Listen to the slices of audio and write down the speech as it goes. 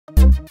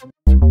Hey,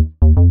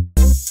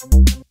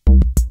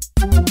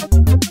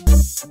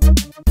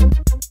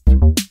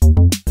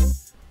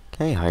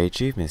 hi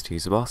YouTube, Mr.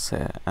 UserBoss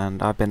here,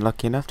 and I've been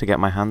lucky enough to get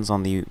my hands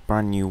on the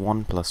brand new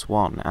Oneplus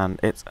One, and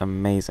it's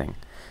amazing.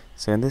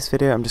 So in this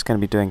video I'm just going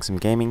to be doing some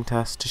gaming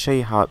tests to show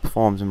you how it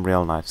performs in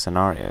real life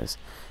scenarios.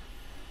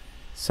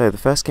 So the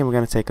first game we're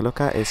going to take a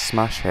look at is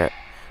Smash Hit.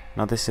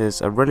 Now this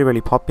is a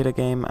really popular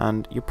game,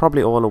 and you're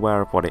probably all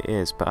aware of what it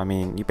is, but I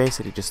mean, you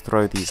basically just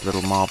throw these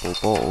little marble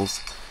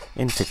balls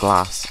into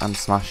glass and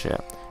smash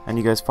it, and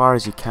you go as far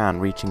as you can,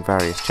 reaching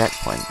various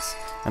checkpoints.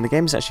 And the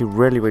game is actually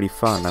really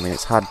fun. I mean,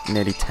 it's had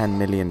nearly 10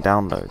 million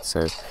downloads,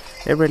 so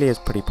it really is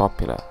pretty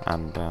popular,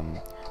 and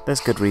there's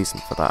good reason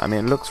for that. I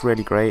mean, it looks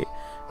really great,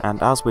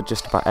 and as with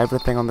just about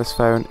everything on this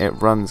phone,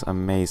 it runs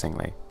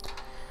amazingly.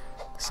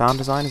 The sound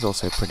design is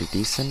also pretty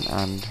decent,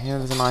 and you know,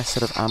 there's a nice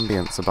sort of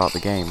ambience about the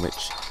game,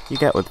 which you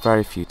get with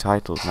very few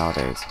titles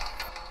nowadays.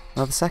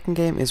 Now the second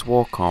game is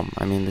Warcom.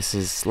 I mean, this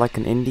is like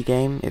an indie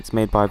game. It's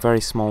made by a very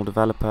small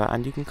developer,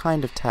 and you can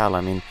kind of tell, I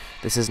mean,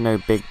 this is no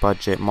big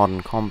budget modern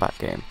combat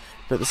game.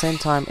 But at the same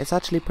time, it's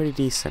actually pretty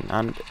decent,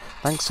 and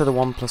thanks to the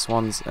Oneplus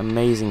One's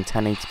amazing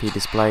 1080p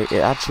display, it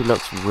actually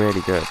looks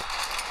really good.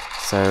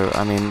 So,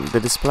 I mean, the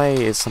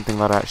display is something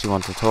that I actually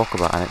want to talk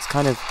about, and it's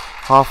kind of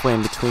halfway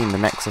in between the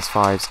Nexus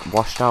 5's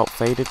washed out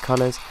faded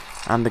colours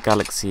and the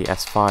Galaxy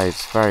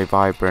S5's very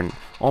vibrant,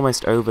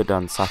 almost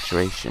overdone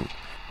saturation.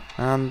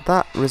 And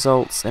that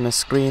results in a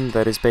screen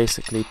that is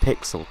basically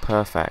pixel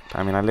perfect.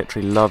 I mean, I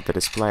literally love the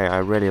display, I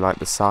really like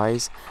the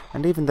size,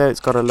 and even though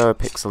it's got a lower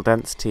pixel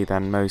density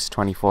than most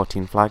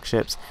 2014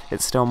 flagships,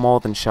 it's still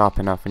more than sharp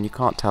enough and you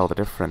can't tell the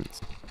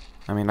difference.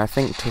 I mean, I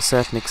think to a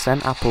certain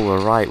extent Apple were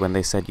right when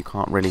they said you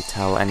can't really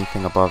tell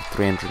anything above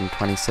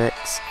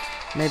 326,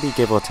 maybe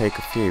give or take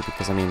a few,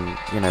 because I mean,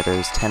 you know,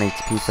 those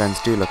 1080p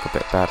phones do look a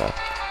bit better.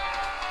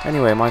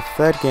 Anyway, my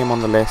third game on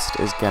the list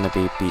is gonna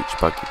be Beach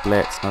Buggy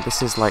Blitz. Now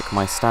this is like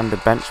my standard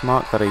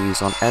benchmark that I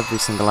use on every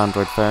single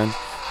Android phone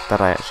that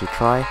I actually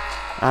try,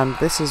 and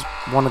this is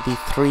one of the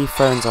 3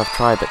 phones I've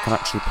tried that can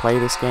actually play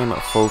this game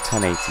at full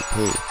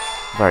 1080p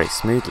very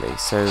smoothly,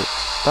 so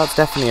that's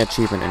definitely an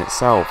achievement in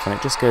itself, and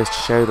it just goes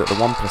to show that the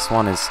Oneplus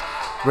One is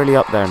really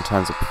up there in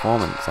terms of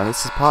performance, and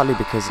this is partly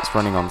because it's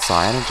running on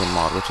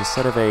CyanogenMod, which is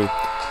sort of a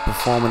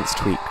performance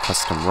tweaked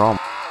custom ROM.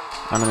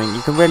 And I mean,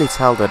 you can really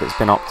tell that it's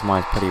been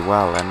optimised pretty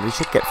well, and we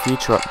should get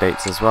future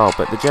updates as well,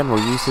 but the general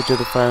usage of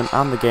the phone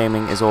and the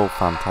gaming is all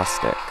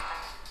fantastic.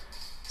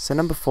 So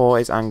number 4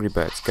 is Angry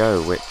Birds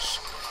Go, which,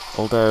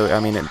 although,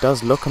 I mean, it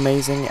does look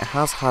amazing, it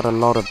has had a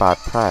lot of bad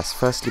press,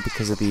 firstly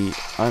because of the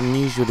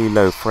unusually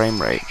low frame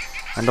rate,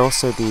 and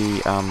also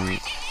the,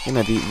 you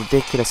know, the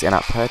ridiculous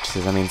in-app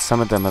purchases. I mean,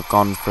 some of them have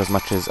gone for as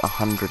much as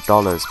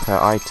 $100 per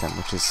item,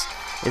 which is...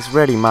 it's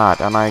really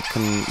mad, and I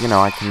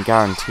can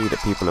guarantee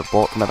that people have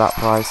bought them at that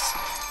price,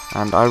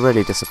 and I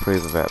really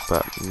disapprove of it,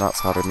 but that's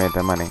how they made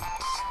their money.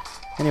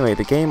 Anyway,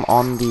 the game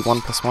on the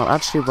Oneplus One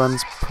actually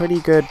runs pretty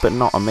good, but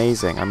not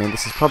amazing. I mean,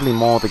 this is probably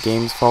more the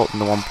game's fault than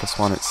the Oneplus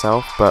One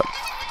itself, but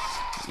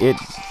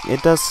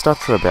it does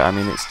stutter a bit. I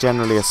mean, it's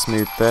generally a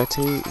smooth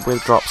 30,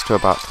 with drops to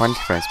about 20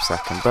 frames per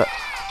second, but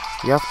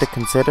you have to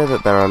consider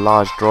that there are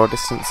large draw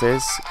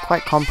distances,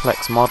 quite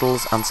complex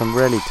models, and some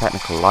really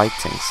technical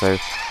lighting, so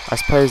I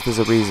suppose there's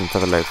a reason for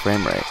the low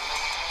frame rate.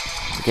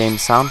 The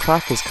game's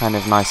soundtrack is kind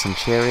of nice and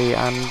cheery,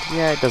 and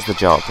yeah, it does the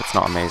job. It's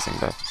not amazing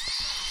though.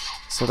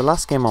 So the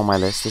last game on my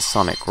list is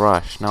Sonic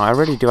Rush. Now I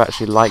really do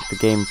actually like the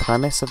game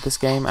premise of this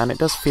game, and it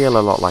does feel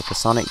a lot like a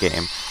Sonic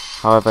game.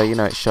 However, you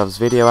know, it shoves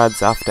video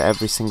ads after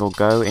every single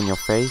go in your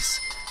face,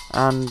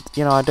 and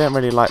you know, I don't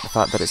really like the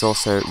fact that it's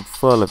also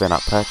full of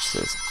in-app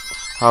purchases.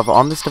 However,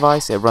 on this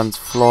device it runs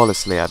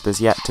flawlessly,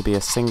 there's yet to be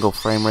a single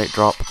frame rate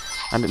drop,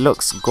 and it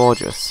looks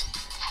gorgeous.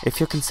 If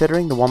you're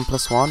considering the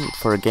Oneplus One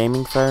for a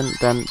gaming phone,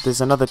 then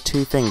there's another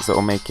 2 things that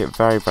will make it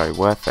very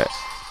worth it.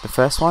 The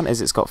first one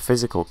is it's got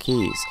physical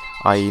keys,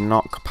 i.e.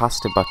 not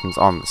capacitive buttons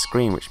on the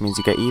screen, which means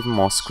you get even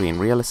more screen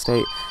real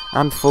estate,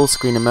 and full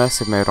screen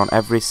immersive mode on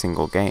every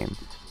single game,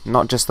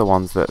 not just the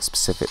ones that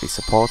specifically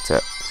support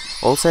it.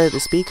 Also,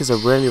 the speakers are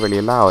really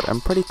loud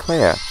and pretty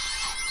clear.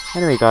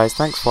 Anyway guys,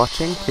 thanks for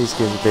watching, please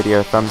give the video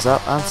a thumbs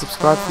up and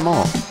subscribe for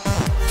more.